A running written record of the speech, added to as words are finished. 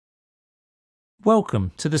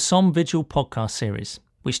Welcome to the Somme Vigil podcast series,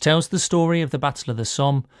 which tells the story of the Battle of the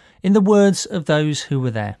Somme in the words of those who were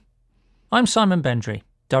there. I'm Simon Bendry,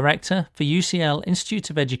 Director for UCL Institute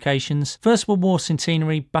of Education's First World War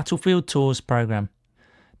Centenary Battlefield Tours programme.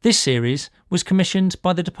 This series was commissioned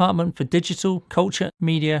by the Department for Digital, Culture,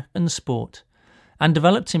 Media and Sport and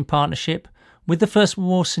developed in partnership with the First World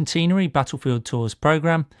War Centenary Battlefield Tours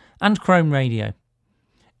programme and ChromeRadio.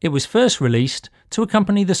 It was first released to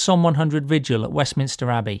accompany the SOMME100 VIGIL at Westminster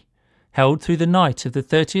Abbey, held through the night of the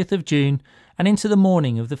 30th of June and into the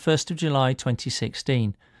morning of the 1st of July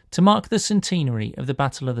 2016, to mark the centenary of the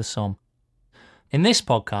Battle of the Somme. In this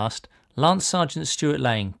podcast, Lance Sergeant Stuart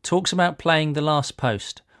Laing talks about playing the last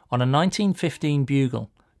post on a 1915 bugle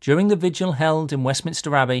during the vigil held in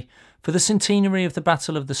Westminster Abbey for the centenary of the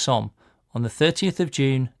Battle of the Somme on the 30th of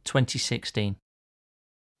June 2016.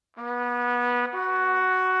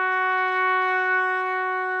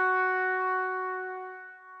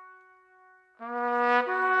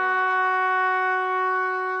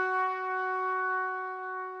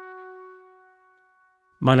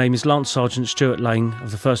 My name is Lance Sergeant Stuart Laing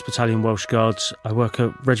of the 1st Battalion Welsh Guards. I work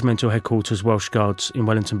at Regimental Headquarters Welsh Guards in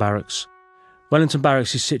Wellington Barracks. Wellington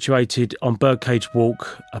Barracks is situated on Birdcage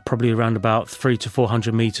Walk, probably around about 300 to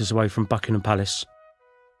 400 metres away from Buckingham Palace.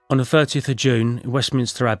 On the 30th of June in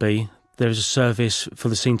Westminster Abbey, there is a service for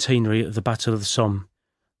the centenary of the Battle of the Somme.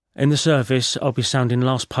 In the service, I'll be sounding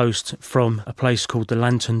last post from a place called the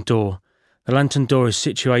Lantern Door. The Lantern Door is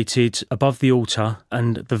situated above the altar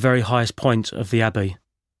and the very highest point of the Abbey.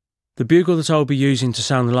 The bugle that I will be using to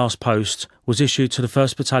sound the last post was issued to the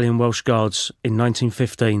 1st Battalion Welsh Guards in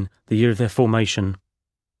 1915, the year of their formation.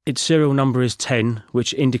 Its serial number is 10,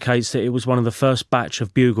 which indicates that it was one of the first batch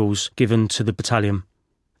of bugles given to the battalion.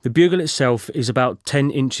 The bugle itself is about 10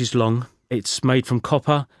 inches long. It's made from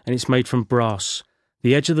copper and it's made from brass.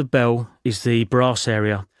 The edge of the bell is the brass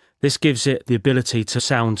area. This gives it the ability to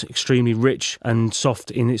sound extremely rich and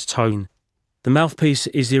soft in its tone. The mouthpiece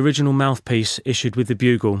is the original mouthpiece issued with the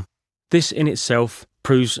bugle. This in itself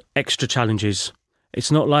proves extra challenges.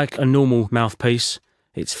 It's not like a normal mouthpiece,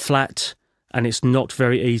 it's flat and it's not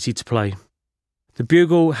very easy to play. The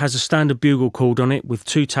bugle has a standard bugle cord on it with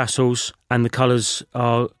 2 tassels and the colours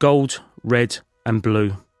are gold, red and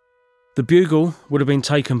blue. The bugle would have been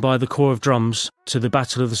taken by the Corps of Drums to the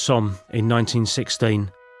Battle of the Somme in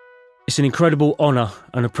 1916. It's an incredible honour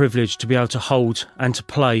and a privilege to be able to hold and to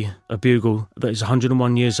play a bugle that is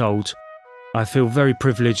 101 years old. I feel very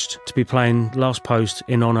privileged to be playing last post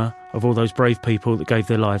in honour of all those brave people that gave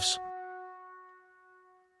their lives.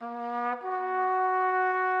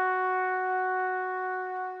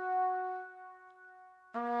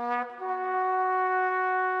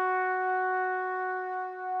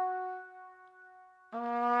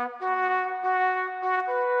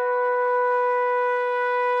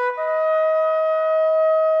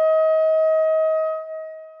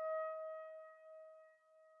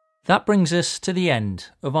 That brings us to the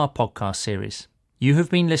end of our podcast series. You have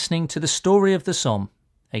been listening to The Story of the Somme,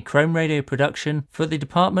 a ChromeRadio production for the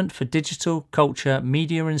Department for Digital, Culture,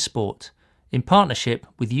 Media and Sport, in partnership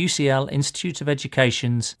with UCL Institute of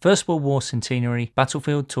Education's First World War Centenary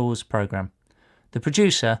Battlefield Tours programme. The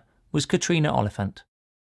producer was Catriona Oliphant.